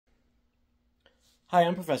Hi,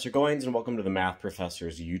 I'm Professor Goins, and welcome to the Math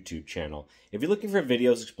Professor's YouTube channel. If you're looking for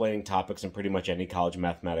videos explaining topics in pretty much any college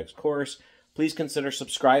mathematics course, please consider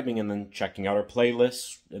subscribing and then checking out our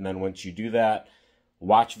playlists. And then once you do that,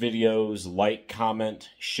 watch videos, like, comment,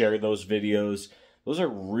 share those videos. Those are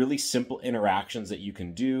really simple interactions that you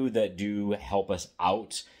can do that do help us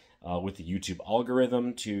out with the YouTube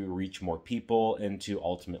algorithm to reach more people and to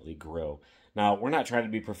ultimately grow. Now, we're not trying to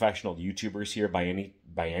be professional YouTubers here by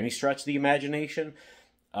any stretch of the imagination,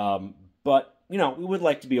 but we would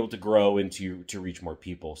like to be able to grow and to reach more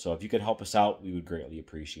people. So if you could help us out, we would greatly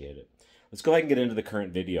appreciate it. Let's go ahead and get into the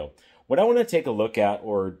current video. What I want to take a look at,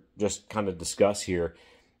 or just kind of discuss here,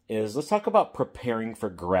 is let's talk about preparing for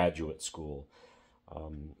graduate school.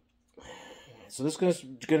 So this is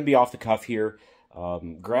going to be off the cuff here.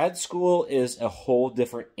 Grad school is a whole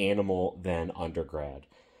different animal than undergrad.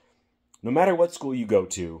 No matter what school you go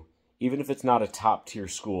to, even if it's not a top-tier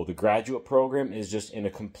school, the graduate program is just in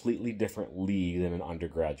a completely different league than an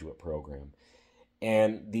undergraduate program.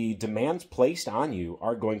 And the demands placed on you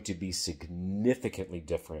are going to be significantly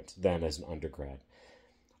different than as an undergrad.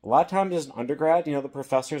 A lot of times as an undergrad, the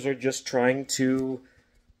professors are just trying to,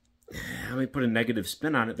 let me put a negative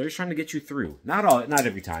spin on it, they're just trying to get you through. Not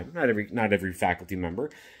every time, not every faculty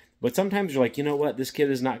member. But sometimes you're like, you know what, this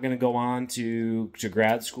kid is not going to go on to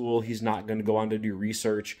grad school. He's not going to go on to do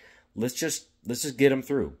research. Let's just get him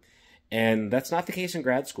through. And that's not the case in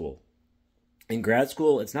grad school. In grad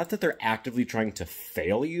school, it's not that they're actively trying to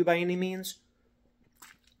fail you by any means.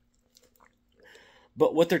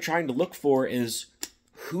 But what they're trying to look for is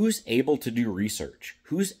who's able to do research,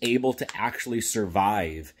 who's able to actually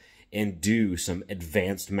survive and do some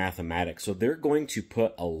advanced mathematics. So they're going to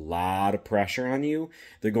put a lot of pressure on you.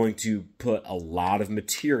 They're going to put a lot of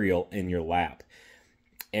material in your lap.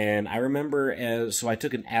 And I remember, so I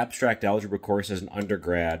took an abstract algebra course as an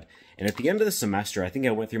undergrad, and at the end of the semester, I think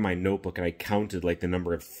I went through my notebook and I counted like the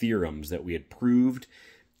number of theorems that we had proved,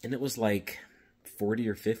 and it was like 40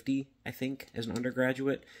 or 50, I think, as an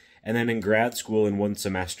undergraduate. And then in grad school in one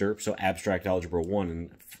semester, so abstract algebra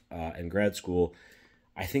 1 in grad school,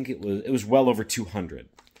 I think it was well over 200.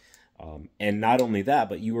 And not only that,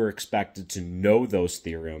 but you were expected to know those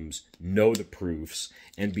theorems, know the proofs,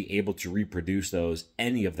 and be able to reproduce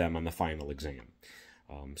any of them on the final exam.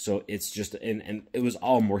 So it's just, and it was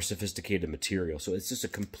all more sophisticated material. So it's just a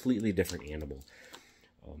completely different animal.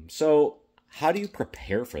 So how do you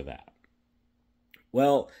prepare for that?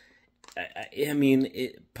 Well, I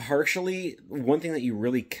mean, partially, one thing that you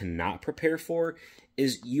really cannot prepare for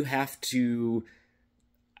is you have to,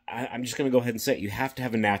 I'm just going to go ahead and say it, you have to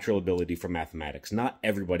have a natural ability for mathematics. Not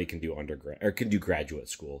everybody can do undergrad or can do graduate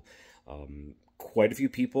school. Quite a few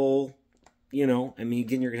people, I mean,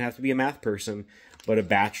 again, you're going to have to be a math person, but a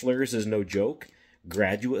bachelor's is no joke.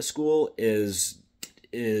 Graduate school is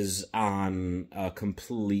on a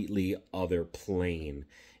completely other plane.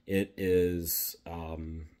 It is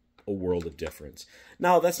a world of difference.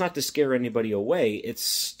 Now, that's not to scare anybody away. It's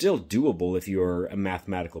still doable if you're a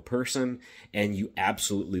mathematical person and you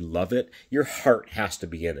absolutely love it. Your heart has to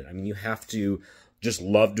be in it. I mean, you have to just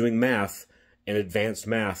love doing math and advanced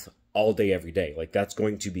math all day, every day. Like, that's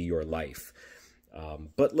going to be your life.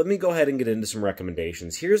 But let me go ahead and get into some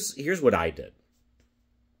recommendations. Here's what I did.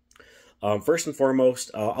 First and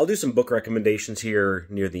foremost, I'll do some book recommendations here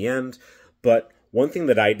near the end, but one thing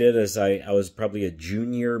that I did as I was probably a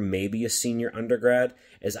junior, maybe a senior undergrad,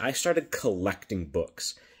 is I started collecting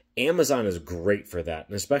books. Amazon is great for that,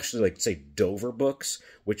 and especially, like, say, Dover books,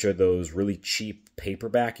 which are those really cheap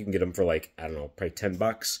paperback. You can get them for, like, I don't know, probably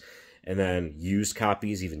 $10, and then used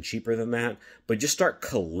copies even cheaper than that. But just start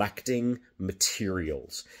collecting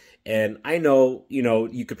materials. And I know,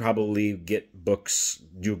 you could probably get books,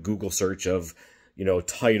 do a Google search of,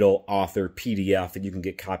 title, author, PDF, and you can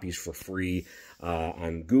get copies for free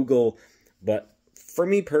on Google. But for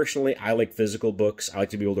me personally, I like physical books. I like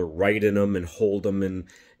to be able to write in them and hold them and,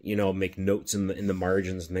 make notes in the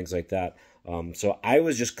margins and things like that. So I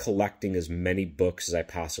was just collecting as many books as I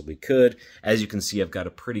possibly could. As you can see, I've got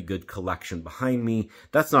a pretty good collection behind me.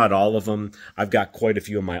 That's not all of them. I've got quite a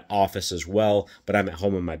few in my office as well, but I'm at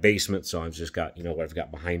home in my basement, so I've just got, what I've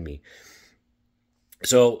got behind me.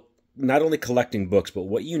 So not only collecting books, but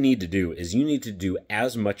what you need to do is you need to do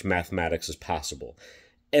as much mathematics as possible.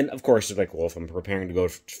 And of course, it's like, well, if I'm preparing to go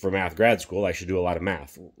for math grad school, I should do a lot of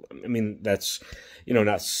math. I mean, that's,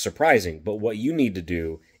 not surprising. But what you need to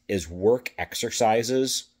do is work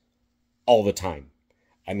exercises all the time.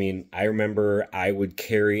 I mean, I remember I had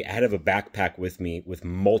a backpack with me with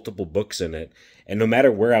multiple books in it, and no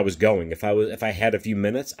matter where I was going, if I had a few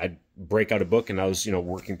minutes, I'd break out a book and I was,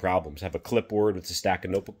 working problems. I have a clipboard with a stack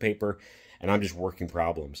of notebook paper, and I'm just working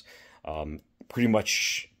problems. Pretty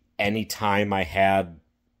much any time I had,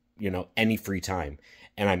 any free time,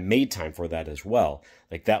 and I made time for that as well.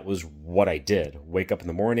 Like that was what I did. Wake up in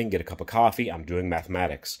the morning, get a cup of coffee, I'm doing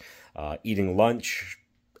mathematics. Eating lunch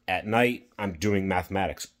at night, I'm doing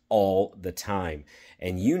mathematics all the time.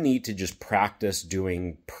 And you need to just practice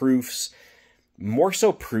doing proofs, more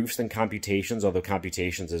so proofs than computations, although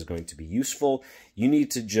computations is going to be useful. You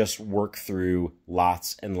need to just work through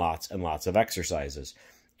lots and lots and lots of exercises.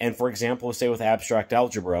 And for example, say with abstract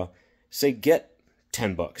algebra, say get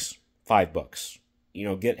 10 books, 5 books,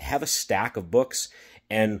 have a stack of books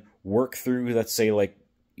and work through, let's say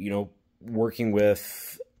working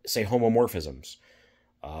with, say, homomorphisms.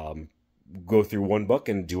 Go through one book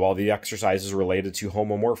and do all the exercises related to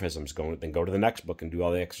homomorphisms. Then go to the next book and do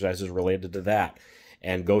all the exercises related to that.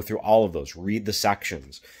 And go through all of those. Read the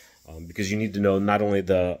sections. Because you need to know not only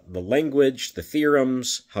the language, the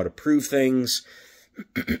theorems, how to prove things,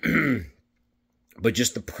 but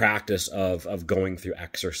just the practice of going through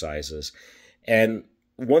exercises. And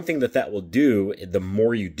one thing that will do, the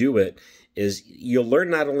more you do it, is you'll learn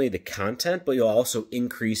not only the content, but you'll also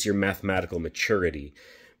increase your mathematical maturity,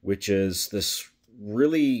 which is this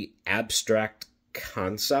really abstract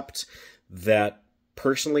concept that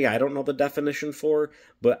personally I don't know the definition for,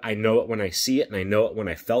 but I know it when I see it and I know it when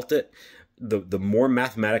I felt it. The more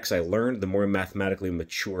mathematics I learned, the more mathematically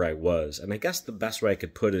mature I was. And I guess the best way I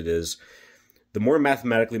could put it is, the more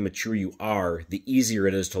mathematically mature you are, the easier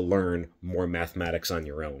it is to learn more mathematics on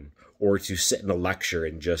your own, or to sit in a lecture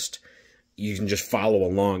and you can just follow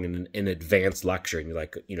along in an advanced lecture, and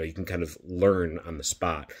you can kind of learn on the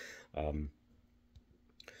spot.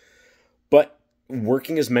 But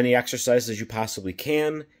working as many exercises as you possibly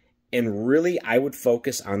can, and really I would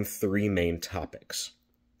focus on 3 main topics.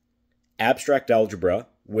 Abstract algebra,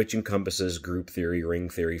 which encompasses group theory, ring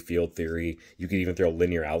theory, field theory. You could even throw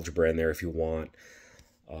linear algebra in there if you want.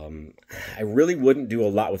 I really wouldn't do a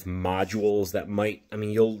lot with modules that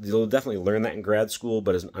you'll definitely learn that in grad school,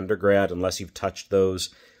 but as an undergrad, unless you've touched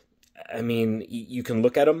those, you can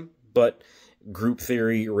look at them, but group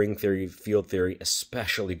theory, ring theory, field theory,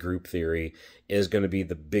 especially group theory, is going to be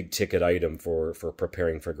the big ticket item for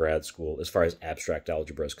preparing for grad school as far as abstract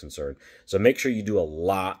algebra is concerned. So make sure you do a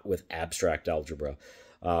lot with abstract algebra.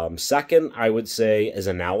 Second, I would say, is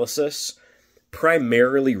analysis,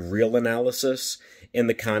 primarily real analysis in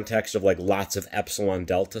the context of lots of epsilon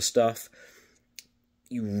delta stuff.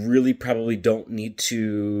 You really probably don't need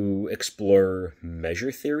to explore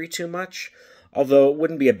measure theory too much, although it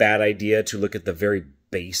wouldn't be a bad idea to look at the very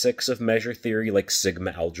basics of measure theory, like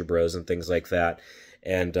sigma algebras and things like that,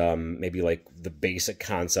 and maybe the basic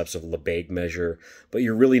concepts of Lebesgue measure. But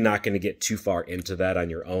you're really not going to get too far into that on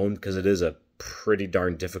your own, because it is a pretty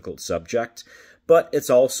darn difficult subject. But it's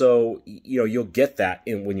also, you'll get that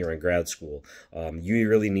when you're in grad school. You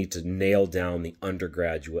really need to nail down the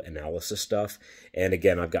undergraduate analysis stuff. And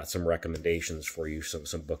again, I've got some recommendations for you,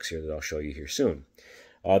 some books here that I'll show you here soon.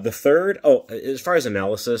 The third, as far as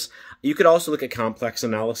analysis, you could also look at complex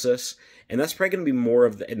analysis, and that's probably going to be more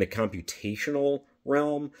in the computational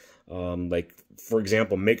realm. For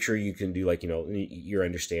example, make sure you can do you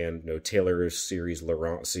understand, Taylor's series,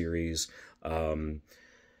 Laurent series,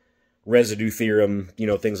 residue theorem,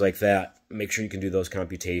 things like that. Make sure you can do those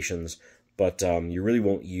computations, but you really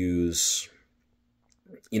won't use,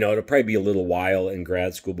 it'll probably be a little while in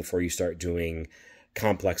grad school before you start doing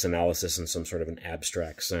complex analysis in some sort of an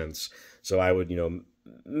abstract sense. So I would,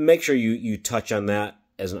 make sure you touch on that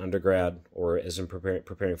as an undergrad or as in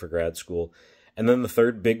preparing for grad school. And then the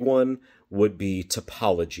third big one would be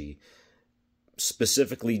topology,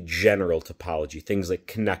 specifically general topology, things like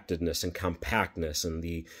connectedness and compactness and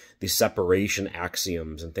the separation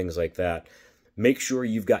axioms and things like that. Make sure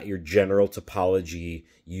you've got your general topology,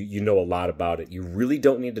 you know a lot about it. You really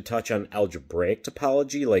don't need to touch on algebraic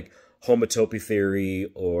topology like homotopy theory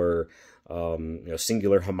or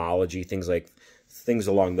singular homology, things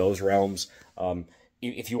along those realms.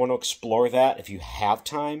 If you want to explore that, if you have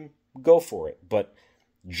time, go for it. But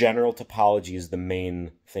general topology is the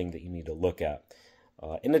main thing that you need to look at.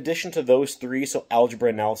 In addition to those 3, so algebra,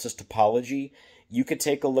 analysis, topology, you could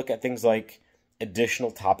take a look at things like additional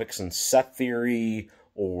topics in set theory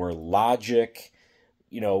or logic,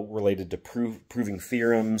 related to proving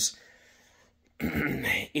theorems.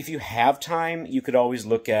 If you have time, you could always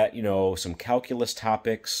look at, some calculus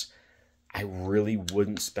topics. I really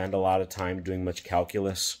wouldn't spend a lot of time doing much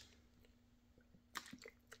calculus.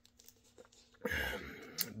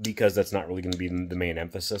 because that's not really going to be the main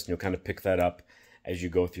emphasis. And you'll kind of pick that up as you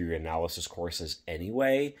go through your analysis courses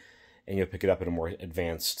anyway, and you'll pick it up at a more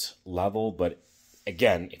advanced level. But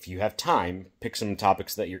again, if you have time, pick some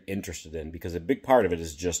topics that you're interested in, because a big part of it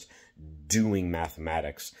is just doing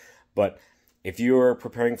mathematics. But if you're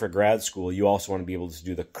preparing for grad school, you also want to be able to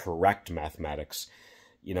do the correct mathematics.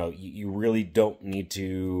 You know, you really don't need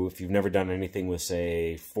to, if you've never done anything with,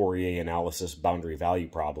 say, Fourier analysis, boundary value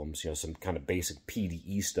problems, you know, some kind of basic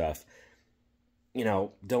PDE stuff, you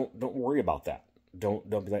know, don't worry about that. Don't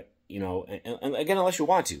be like, you know, and again, unless you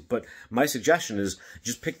want to. But my suggestion is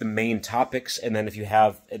just pick the main topics, and then if you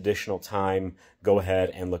have additional time, go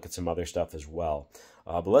ahead and look at some other stuff as well.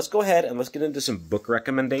 But let's go ahead and let's get into some book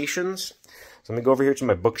recommendations. So I'm going to go over here to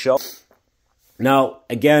my bookshelf. Now,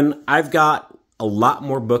 again, I've got a lot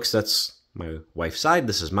more books. That's my wife's side.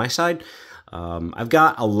 This is my side. I've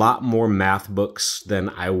got a lot more math books than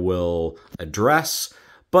I will address,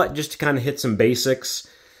 but just to kind of hit some basics.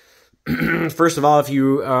 First of all, if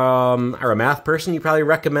you are a math person, you probably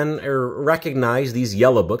recommend or recognize these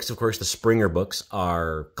yellow books. Of course, the Springer books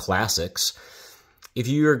are classics. If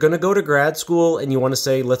you're going to go to grad school and you want to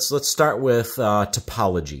say, let's start with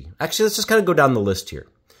topology. Actually, let's just kind of go down the list here.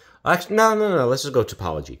 Actually, no. Let's just go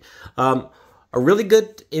topology. A really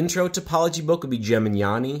good intro topology book would be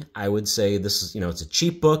Gemignani. I would say this is, you know, it's a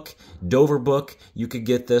cheap book, Dover book. You could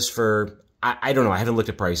get this for, I don't know, I haven't looked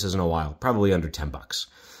at prices in a while, probably under 10 bucks.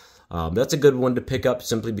 That's a good one to pick up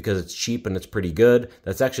simply because it's cheap and it's pretty good.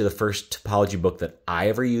 That's actually the first topology book that I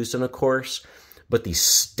ever used in a course. But the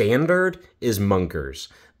standard is Munkers.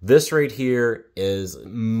 This right here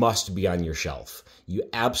must be on your shelf. You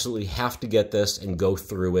absolutely have to get this and go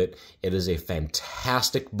through it. It is a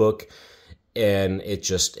fantastic book. And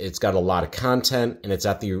it's got a lot of content, and it's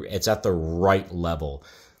at the right level.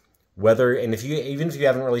 Even if you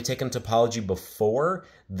haven't really taken topology before,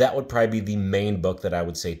 that would probably be the main book that I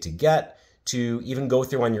would say to get, to even go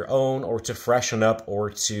through on your own, or to freshen up, or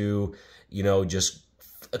to, you know, just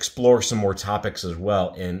explore some more topics as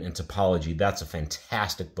well in topology. That's a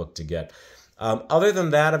fantastic book to get. Other than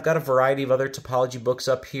that, I've got a variety of other topology books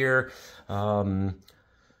up here.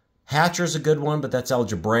 Hatcher's a good one, but that's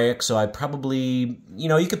algebraic, so I'd probably, you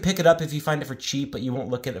know, you could pick it up if you find it for cheap, but you won't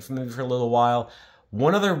look at it for maybe for a little while.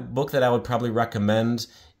 One other book that I would probably recommend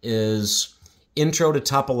is Intro to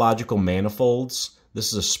Topological Manifolds.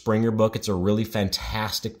 This is a Springer book. It's a really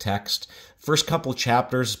fantastic text. First couple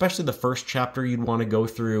chapters, especially the first chapter, you'd want to go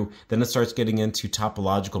through. Then it starts getting into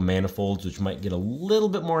topological manifolds, which might get a little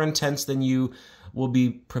bit more intense than you will be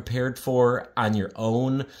prepared for on your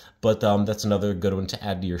own, but that's another good one to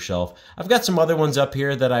add to your shelf. I've got some other ones up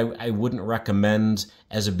here that I wouldn't recommend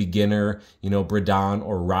as a beginner. You know, Bredon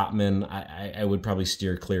or Rotman, I would probably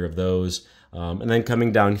steer clear of those. And then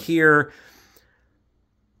coming down here,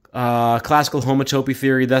 classical homotopy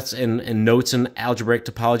theory, that's in notes in algebraic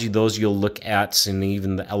topology. Those you'll look at, and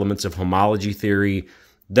even the elements of homology theory.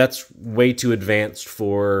 That's way too advanced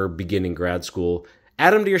for beginning grad school.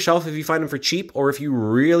 Add them to your shelf if you find them for cheap, or if you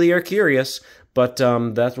really are curious, but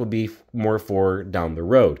that will be more for down the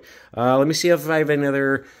road. Let me see if I have any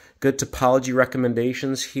other good topology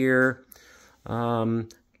recommendations here.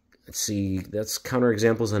 Let's see, that's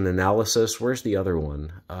counterexamples and analysis. Where's the other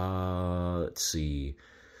one? Let's see.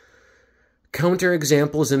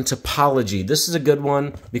 Counterexamples in topology. This is a good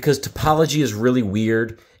one because topology is really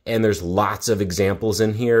weird, and there's lots of examples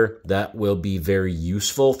in here that will be very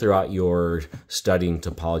useful throughout your studying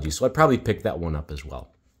topology. So I'd probably pick that one up as well.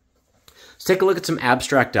 Let's take a look at some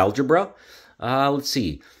abstract algebra. Let's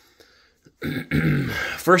see.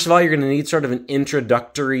 First of all, you're going to need sort of an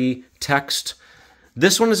introductory text.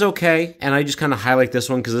 This one is okay, and I just kind of highlight this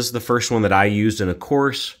one because this is the first one that I used in a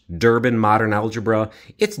course, Durbin Modern Algebra.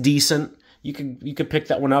 It's decent. You could pick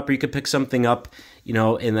that one up, or you could pick something up, you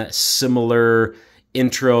know, in that similar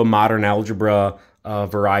intro modern algebra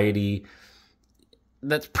variety.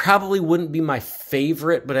 That probably wouldn't be my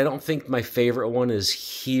favorite, but I don't think my favorite one is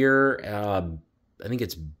here. I think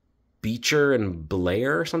it's Beecher and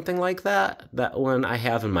Blair or something like that. That one I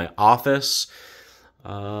have in my office.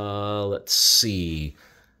 Let's see.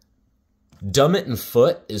 Dummett and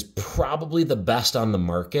Foote is probably the best on the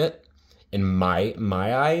market in my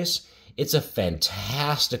eyes. It's a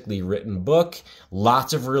fantastically written book,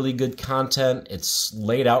 lots of really good content. It's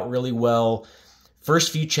laid out really well.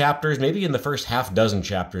 First few chapters, maybe in the first half dozen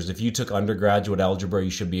chapters, if you took undergraduate algebra,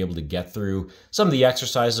 you should be able to get through. Some of the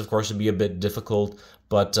exercises, of course, would be a bit difficult,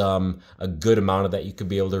 but a good amount of that you could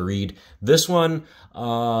be able to read. This one,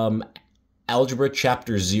 Algebra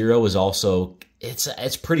Chapter 0, is also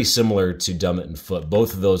it's pretty similar to Dummett and Foote.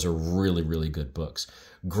 Both of those are really, really good books.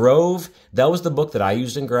 Grove, that was the book that I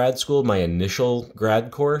used in grad school, my initial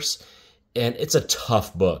grad course, and it's a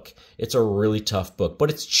tough book. It's a really tough book, but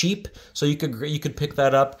it's cheap, so you could pick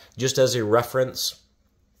that up just as a reference.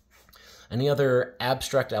 Any other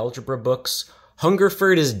abstract algebra books?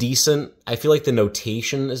 Hungerford is decent. I feel like the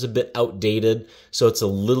notation is a bit outdated, so it's a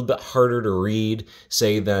little bit harder to read,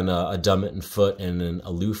 say, than a Dummett and Foote and an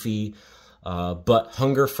Alufy. But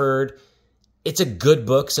Hungerford, it's a good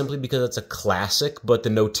book simply because it's a classic, but the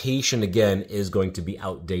notation, again, is going to be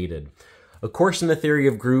outdated. A Course in the Theory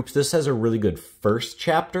of Groups, this has a really good first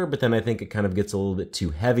chapter, but then I think it kind of gets a little bit too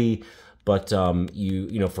heavy. But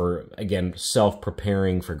you know, for, again,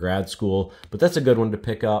 self-preparing for grad school. But that's a good one to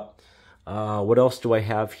pick up. What else do I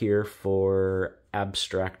have here for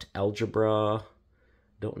abstract algebra?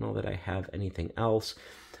 Don't know that I have anything else.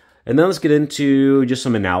 And then let's get into just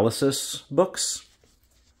some analysis books.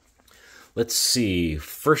 Let's see.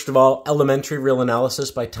 First of all, Elementary Real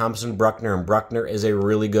Analysis by Thompson, Bruckner, and Bruckner is a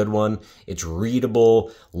really good one. It's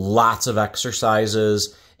readable, lots of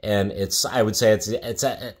exercises, and I would say it's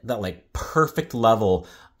at that like perfect level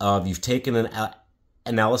of you've taken an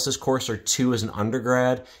analysis course or two as an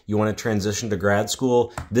undergrad, you want to transition to grad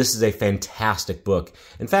school. This is a fantastic book.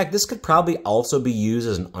 In fact, this could probably also be used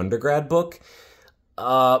as an undergrad book,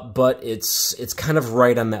 but it's kind of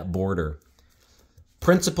right on that border.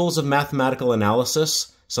 Principles of Mathematical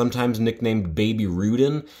Analysis, sometimes nicknamed Baby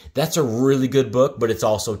Rudin. That's a really good book, but it's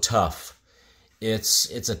also tough. It's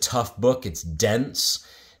a tough book. It's dense.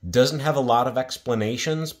 Doesn't have a lot of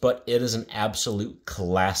explanations, but it is an absolute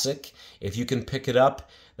classic. If you can pick it up,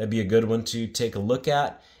 that'd be a good one to take a look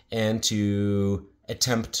at and to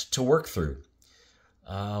attempt to work through.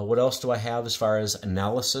 What else do I have as far as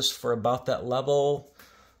analysis for about that level?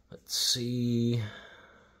 Let's see.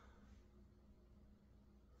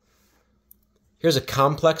 Here's a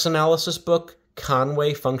complex analysis book,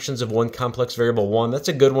 Conway, Functions of One Complex Variable 1. That's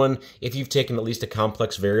a good one. If you've taken at least a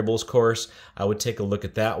complex variables course, I would take a look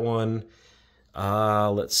at that one.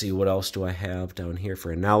 Let's see, what else do I have down here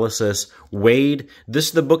for analysis? Wade, this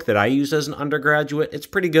is the book that I used as an undergraduate. It's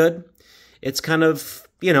pretty good. It's kind of,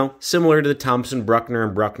 you know, similar to the Thompson, Bruckner,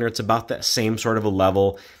 and Bruckner. It's about that same sort of a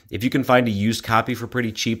level. If you can find a used copy for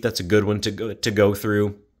pretty cheap, that's a good one to go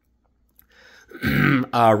through.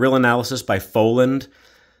 Real Analysis by Foland.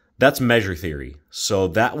 That's measure theory. So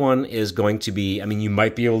that one is going to be, I mean, you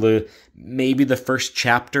might be able to, maybe the first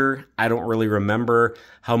chapter, I don't really remember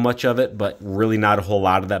how much of it, but really not a whole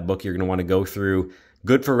lot of that book you're going to want to go through.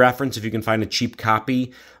 Good for reference if you can find a cheap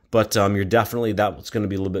copy, but you're definitely, that's going to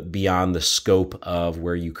be a little bit beyond the scope of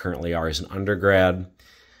where you currently are as an undergrad.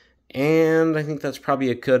 And I think that's probably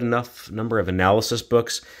a good enough number of analysis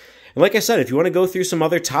books. And like I said, if you want to go through some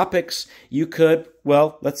other topics, you could,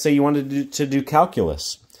 well, let's say you wanted to do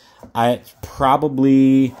calculus. I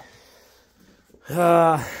probably,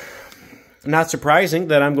 not surprising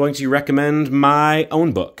that I'm going to recommend my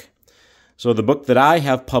own book. So the book that I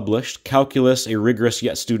have published, Calculus, A Rigorous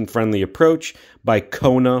Yet Student-Friendly Approach by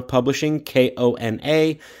Kona Publishing,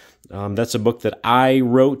 K-O-N-A. That's a book that I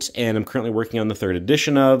wrote and I'm currently working on the 3rd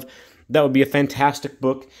edition of. That would be a fantastic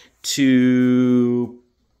book to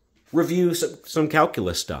review some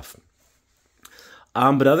calculus stuff.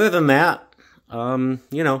 But other than that,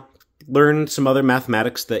 you know, learn some other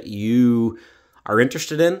mathematics that you are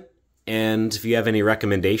interested in. And if you have any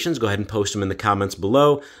recommendations, go ahead and post them in the comments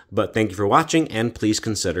below. But thank you for watching, and please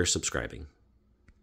consider subscribing.